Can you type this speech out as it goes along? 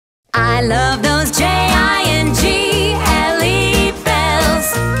I love those Jingle bells.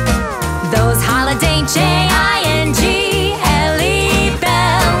 Those holiday Jingle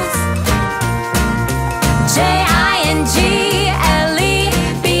bells. Jinglebells.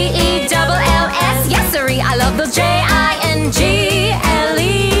 Yes, sirree, I love those Jingle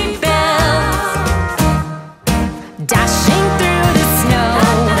bells. Dashing through the snow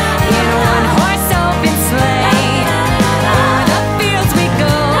in one horse open sleigh. O'er the fields we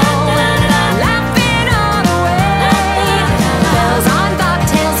go, laughing all the way. Bells on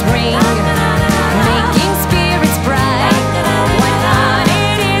bobtails ring, making spirits bright. What fun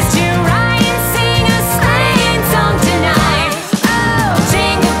it is to ride and sing a sleighing song tonight. Oh,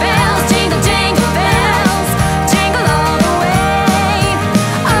 jingle bells, jingle, jingle bells, jingle all the way.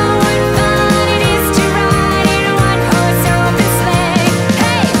 Oh, what fun it is to ride in a one-horse open sleigh.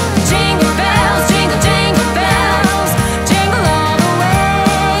 Hey, jingle bells, jingle, jingle bells, jingle all the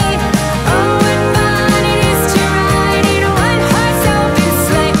way. Oh, what fun it is to ride in a one-horse open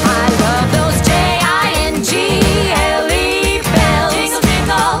sleigh. I love those Jingle bells. Jingle,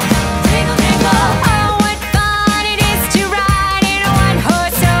 jingle, jingle, jingle. Oh, what fun it is to ride in a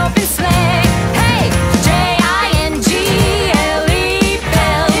one-horse open sleigh. Hey, Jingle bells. Jingle,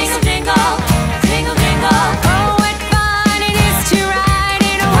 jingle, jingle, jingle. Oh, what fun it is to ride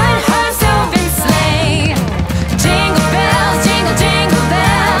in a one-horse open sleigh. Jingle bells, jingle, jingle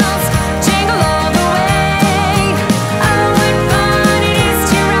bells, jingle all the way. Oh, what fun it is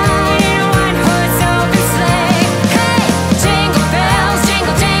to ride in a one-horse open sleigh. Hey, jingle bells,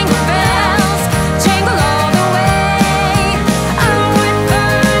 jingle, jingle bells, jingle all the way. Oh, what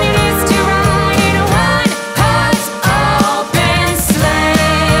fun it is to ride in a one-horse open sleigh.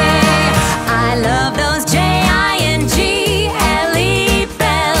 I love those Jingle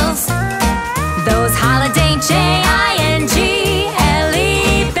bells. Those holiday Jingle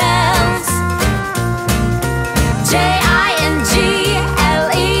bells.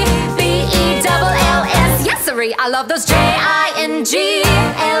 Jinglebells. Yes, sirree, I love those Jingle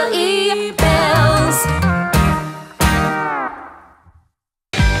bells.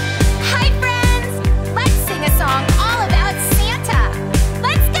 Hi, friends! Let's sing a song all about Santa.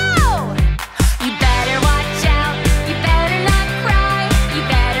 Let's go! You better watch out. You better not cry. You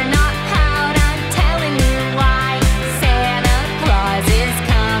better not pout. I'm telling you why. Santa Claus is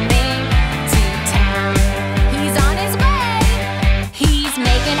coming to town. He's on his way. He's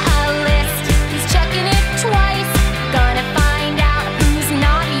making a list. He's checking it twice. Gonna find out who's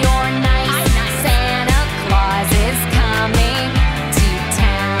naughty or nice. Santa Claus is coming to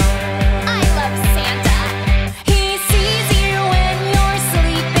town. I love Santa. He sees you when you're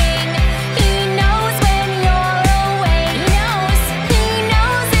sleeping. He knows when you're awake. He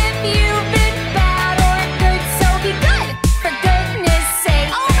knows if you've been bad or good. So be good, for goodness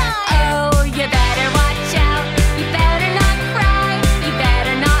sake. Oh, you better watch out. You better not cry. You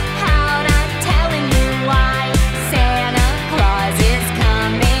better not pout. I'm telling you why. Santa Claus is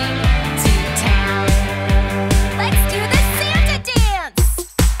coming to town. Let's do the Santa dance.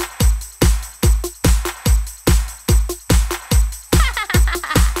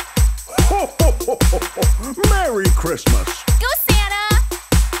 Ho, ho, ho, ho, ho. Merry Christmas! Go, Santa!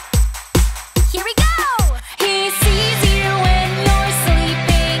 Here we go! He sees you when you're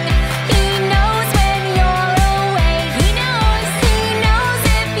sleeping. He knows when you're awake. He knows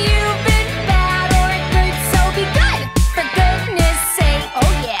if you've been bad or good. So be good, for goodness sake.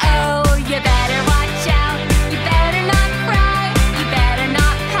 Oh, yeah. Oh, you better watch out. You better not cry. You better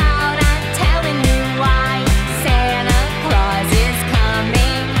not pout. I'm telling you why. Santa Claus is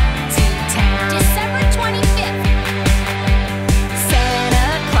coming to town. December 25th. Santa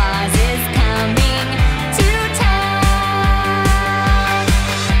Claus is coming to town.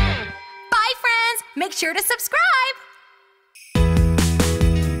 Bye, friends. Make sure to subscribe.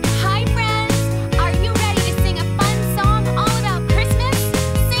 Hi, friends. Are you ready to sing a fun song all about Christmas?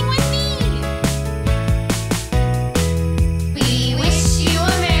 Sing with me. We wish you a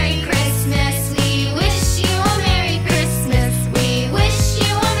Merry Christmas. We wish you a Merry Christmas. We wish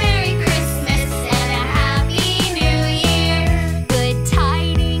you a Merry Christmas and a Happy New Year. Good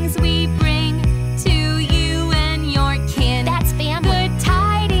tidings we bring to you and your kin. That's family. Good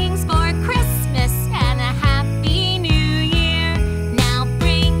tidings for Christmas and a Happy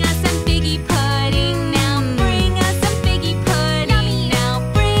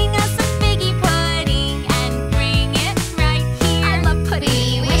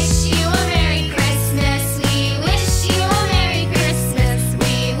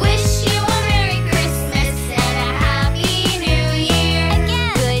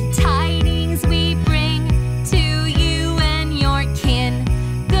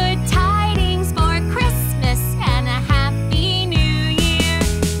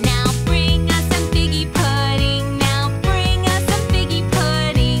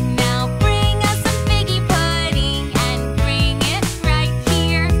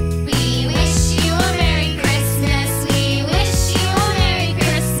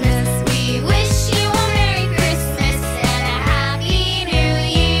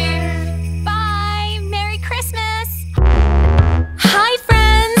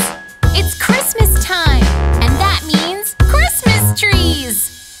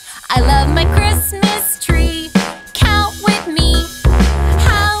my Christmas tree. Count with me.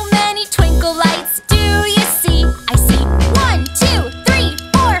 How many twinkle lights do you see? I see 1, 2, 3,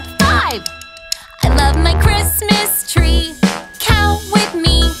 4, 5. I love my Christmas tree. Count with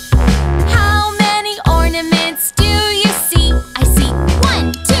me. How many ornaments do you see? I see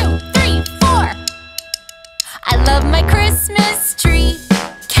 1, 2, 3, 4. I love my Christmas tree.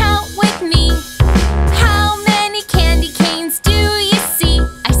 Count with me. How many candy canes do you see?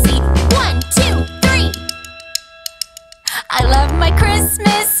 I see 1, 2, 3. I love my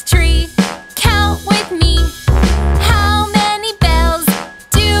Christmas tree. Count with me. How many bells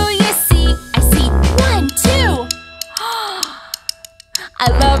do you see? I see 1, 2. I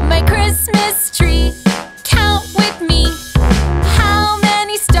love my Christmas tree. Count with me. How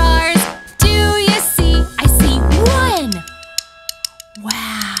many stars do you see? I see 1.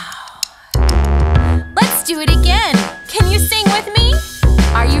 Wow. Let's do it again. Can you sing with me?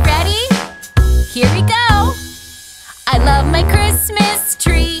 Are you ready? Here we go. I love my Christmas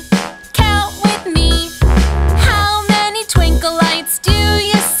tree. Count with me. How many twinkle lights do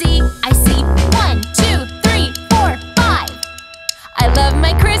you see? I see 1, 2, 3, 4, 5. I love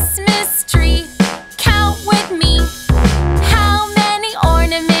my Christmas tree. Count with me. How many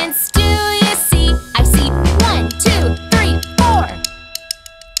ornaments do you see? I see 1, 2, 3, 4.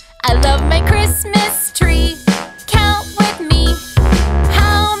 I love my Christmas tree. Count with me.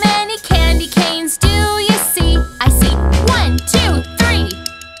 How many candy canes do you see? I see 1, 2, 3.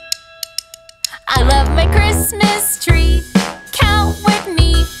 I love my Christmas tree. Count with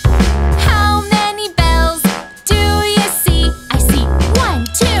me. How many bells do you see? I see 1,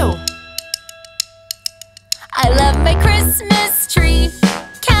 2. I love my Christmas tree.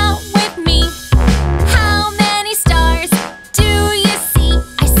 Count with me. How many stars do you see?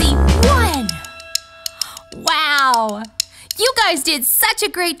 I see 1. Wow! You guys did such a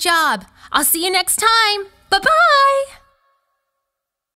great job. I'll see you next time. Bye-bye!